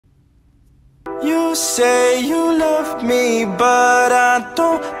You say you love me, but I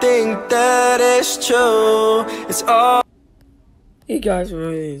don't think that is true. It's all. Hey guys, my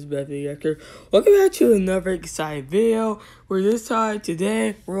name is Bethany Actor. Welcome back to another exciting video. Where this time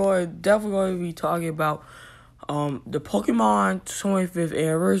today we're definitely going to be talking about the Pokemon 25th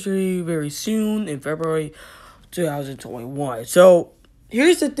anniversary very soon in February 2021. So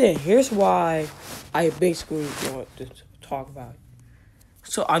here's the thing. Here's why I basically want to talk about it.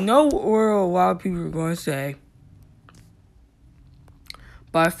 So I know where a lot of people are going to say,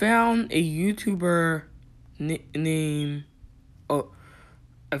 but I found a YouTuber named.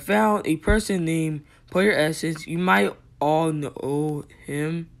 I found a person named Player Essence. You might all know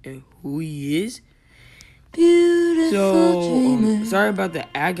him and who he is. So, sorry about the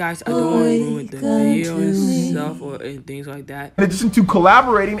ad, guys. I don't want to ruin the video and stuff and things like that. In addition to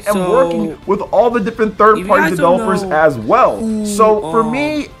collaborating and working with all the different third-party developers as well. So for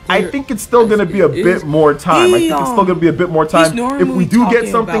me, I think it's still going to be a bit more time. I think it's still going to be a bit more time. If we do get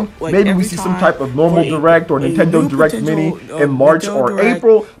something, maybe we see some type of normal Direct or Nintendo Direct Mini in March or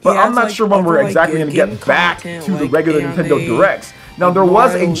April. But I'm not sure when we're exactly going to get back to the regular Nintendo Directs. Now, there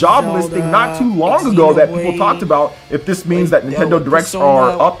was a job listing not too long ago that people talked about if this means that Nintendo Directs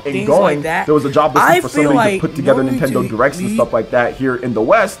are up and going. There was a job listing for somebody to put together Nintendo Directs and stuff like that here in the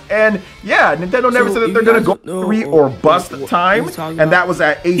West. And yeah, Nintendo never said that they're going to go 3 or bust time. And that was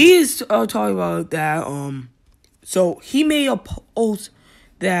at 8. He is talking about that. So he made a post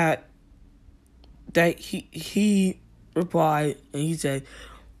that he replied and he said,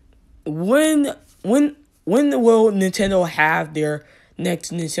 when will Nintendo have their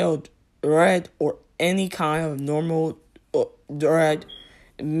next Nintendo Direct or any kind of normal Direct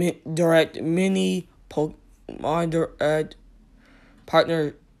Mini Pokemon Direct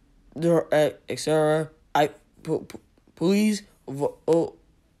partner Direct, etc.? Please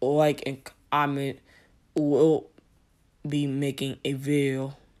like and comment. We'll be making a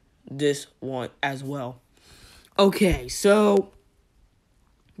video this one as well. Okay, so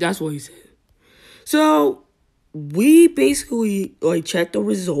that's what he said. So we basically check the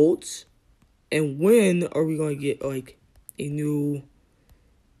results, and when are we gonna get a new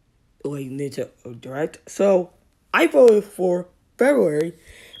Nintendo Direct? So I voted for February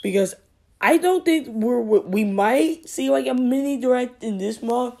because I don't think we might see a mini Direct in this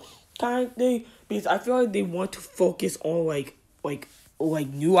month kind of thing, because I feel like they want to focus on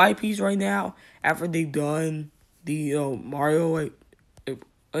new IPs right now after they've done the Mario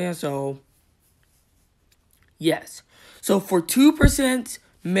yeah. So yes. So for 2%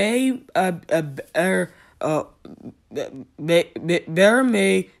 better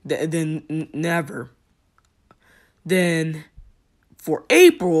may than never. Then for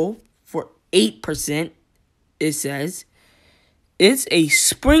April, for 8%, it says it's a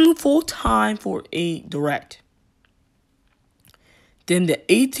springful time for a Direct. Then the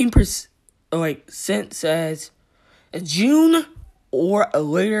 18% says a June or a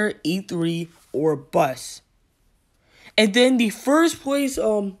later E3 or bust. And then the first place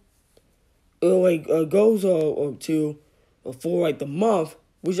goes to for the month,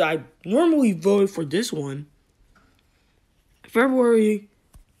 which I normally voted for this one. February,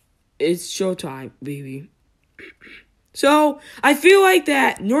 it's showtime, baby. So I feel like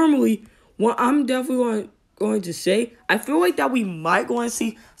that normally, what I'm definitely going to say, I feel like that we might going to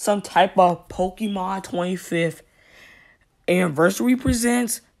see some type of Pokemon 25th anniversary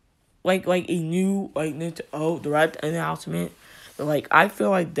presents, like a new Nintendo Direct announcement. I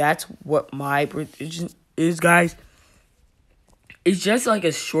feel like that's what my prediction is, guys. It's just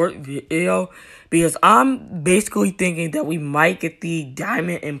a short video because I'm basically thinking that we might get the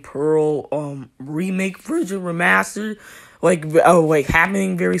Diamond and Pearl remake version remastered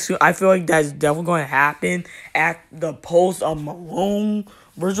happening very soon. I feel like that's definitely going to happen at the post Malone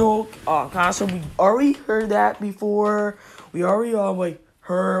virtual console. We already heard that before. We already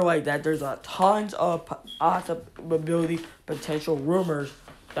heard that there's a tons of possibility, potential rumors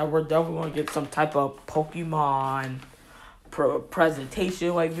that we're definitely going to get some type of Pokemon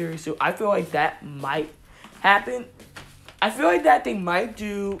presentation very soon. I feel like that might happen. I feel like that they might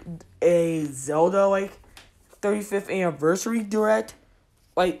do a Zelda 35th anniversary Direct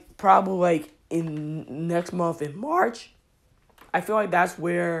probably in next month in March. I feel like that's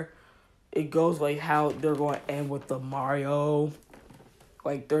where it goes how they're going to end with the Mario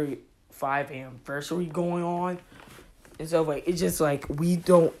 35th anniversary going on. And so it's just we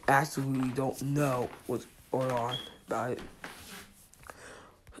don't know what's going on about it.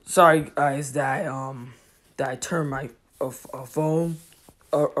 Sorry guys that I turned my phone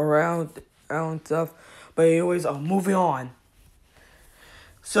around and stuff. But anyways, moving on.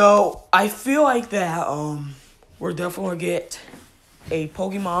 So I feel like that we're definitely gonna get a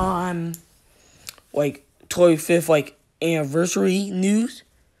Pokemon like 25th like anniversary news.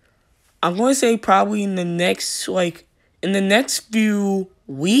 I'm going to say probably in the next few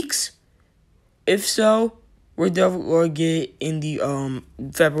weeks. If so, we're definitely going to get in the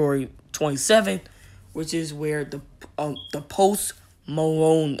February 27th, which is where the Post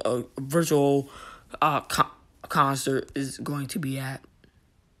Malone virtual concert is going to be at.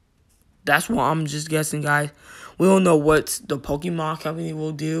 That's what I'm just guessing, guys. We don't know what the Pokemon company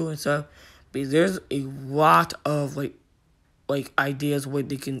will do and stuff, but there's a lot of like ideas what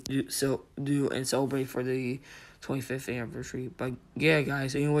they can do and celebrate for the 25th anniversary. But yeah,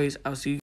 guys. Anyways, I'll see you.